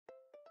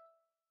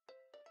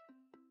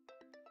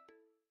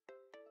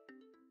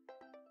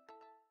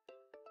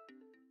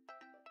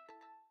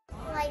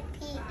like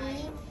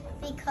PE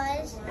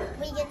because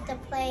we get to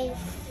play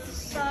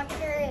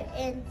soccer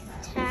and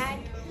tag.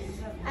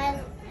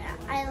 I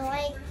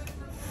like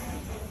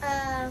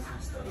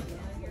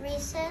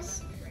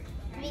recess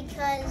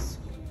because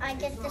I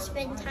get to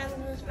spend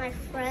time with my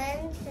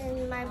friends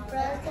and my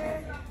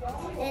brother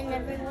and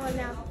everyone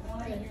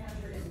out there.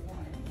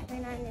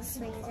 When on the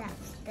swings at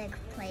the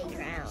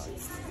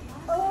playgrounds.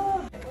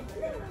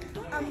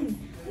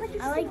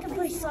 I like to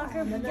play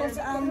soccer because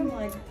I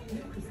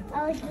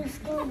like to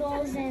score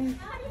goals and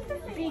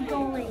be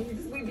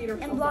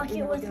goalie and block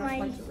it with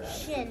my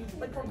shin.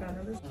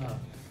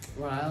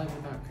 What I like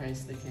about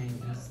Christ the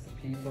King is the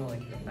people,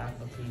 like the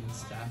faculty and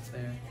staff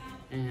there,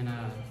 and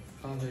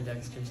Father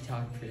Dexter's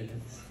talk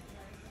periods.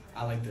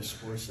 I like the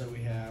sports that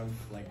we have,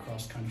 like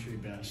cross country,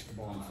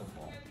 basketball, and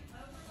football.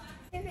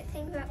 My favorite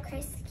thing about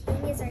Christ the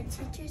King is our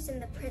teachers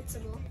and the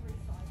principal.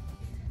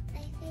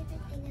 My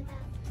favorite thing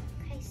about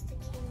Christ the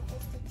King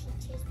is the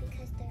teachers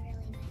because they're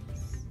really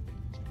nice.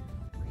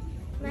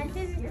 My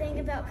favorite thing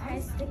about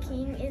Christ the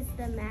King is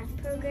the math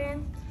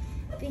program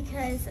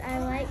because I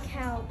like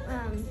how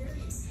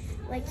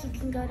like you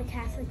can go to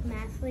Catholic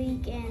Math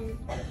League and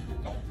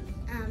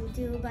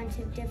do a bunch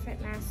of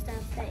different math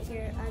stuff that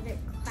your other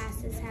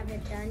classes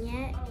haven't done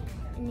yet,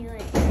 and you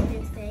like learn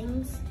new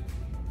things.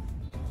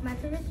 My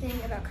favorite thing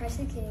about Christ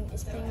the King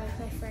is playing with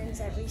my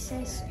friends at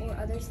recess or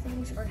other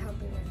things or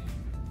helping them.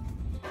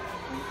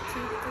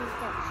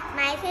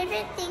 My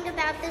favorite thing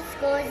about the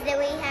school is that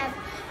we have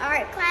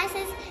art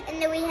classes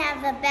and that we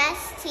have the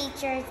best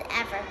teachers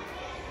ever.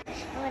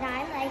 What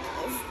I like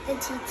is the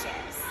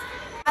teachers.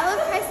 I love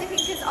Christ the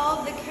King because all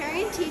of the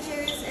caring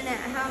teachers and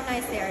how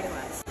nice they are to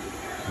us.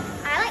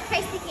 I like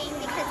Christ the King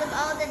because of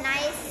all the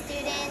nice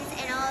students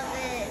and all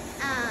the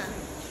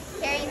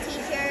caring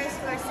teachers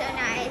who are so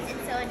nice and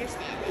so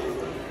understanding.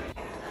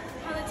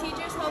 How the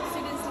teachers help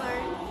students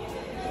learn,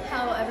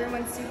 how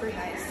everyone's super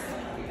nice.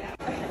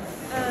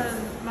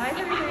 My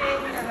favorite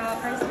thing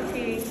about Christ the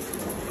King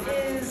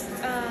is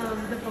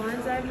the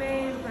bonds I've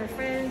made with my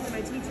friends and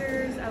my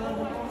teachers. I love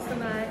them all so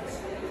much,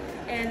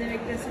 and they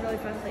make this a really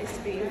fun place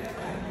to be.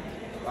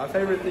 My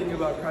favorite thing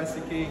about Christ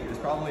the King is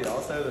probably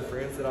also the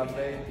friends that I've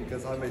made,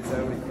 because I've made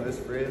so many close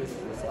friends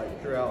just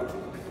like throughout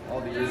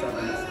all the years I've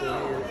been in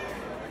school here.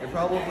 And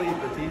probably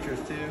the teachers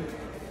too,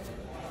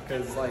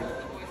 because like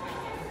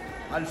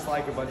I just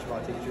like a bunch of my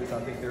teachers. I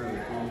think they're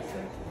really cool. So.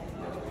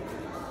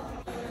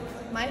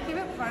 My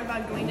favorite part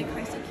about going to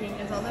Christ the King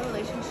is all the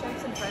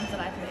relationships and friends that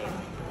I've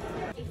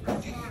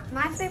made.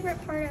 My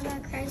favorite part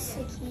about Christ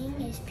the King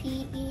is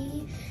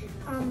PE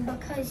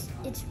because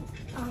it's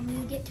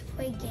you get to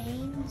play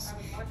games,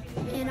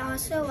 and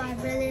also I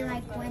really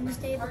like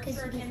Wednesday because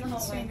you get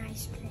pizza and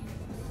ice cream.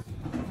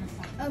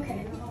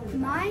 Okay,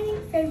 my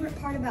favorite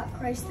part about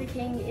Christ the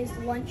King is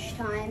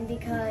lunchtime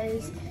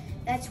because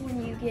that's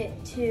when you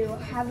get to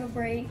have a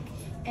break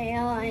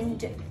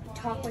and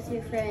talk with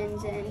your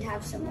friends and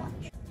have some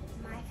lunch.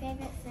 My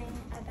favorite thing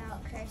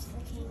about Christ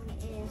the King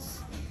is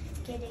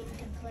getting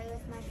to play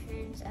with my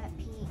friends at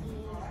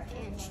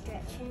PE and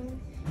stretching,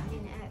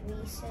 and at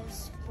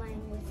recess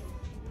playing with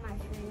my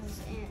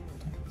friends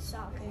and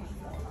soccer and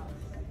football.